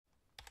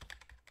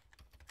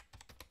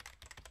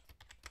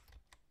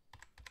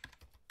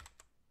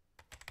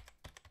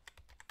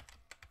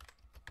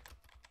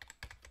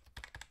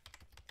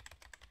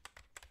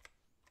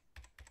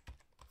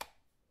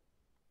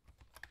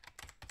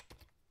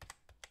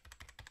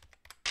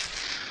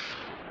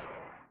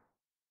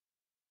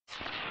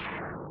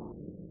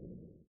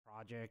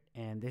project,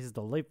 and this is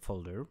the lib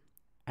folder.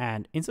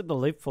 And inside the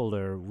lib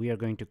folder, we are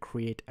going to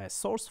create a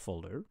source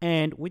folder.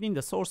 And within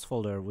the source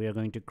folder, we are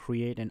going to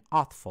create an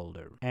auth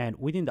folder. And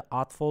within the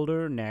auth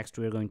folder, next,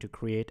 we are going to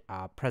create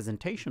a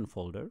presentation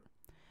folder.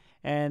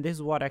 And this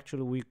is what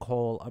actually we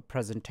call a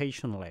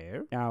presentation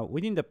layer. Now,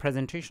 within the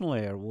presentation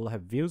layer, we'll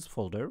have views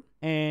folder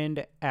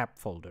and app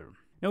folder.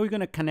 Now we're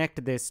going to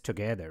connect this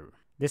together.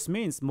 This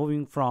means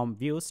moving from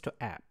views to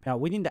app. Now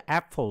within the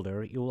app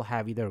folder, you will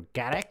have either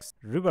getX,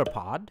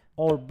 riverpod,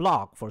 or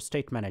bloc for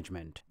state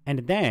management.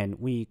 And then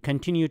we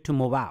continue to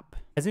move up.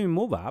 As we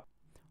move up,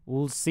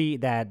 we'll see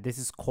that this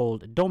is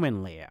called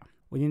domain layer.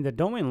 Within the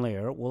domain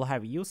layer, we'll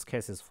have use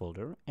cases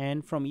folder.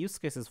 And from use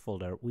cases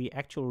folder, we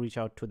actually reach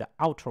out to the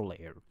outer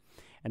layer.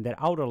 And that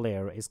outer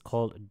layer is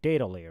called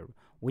data layer.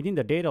 Within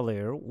the data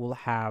layer, we'll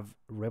have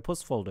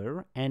repos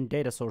folder and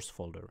data source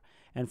folder.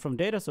 And from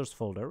data source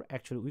folder,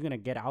 actually, we're going to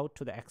get out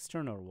to the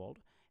external world.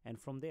 And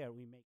from there,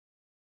 we make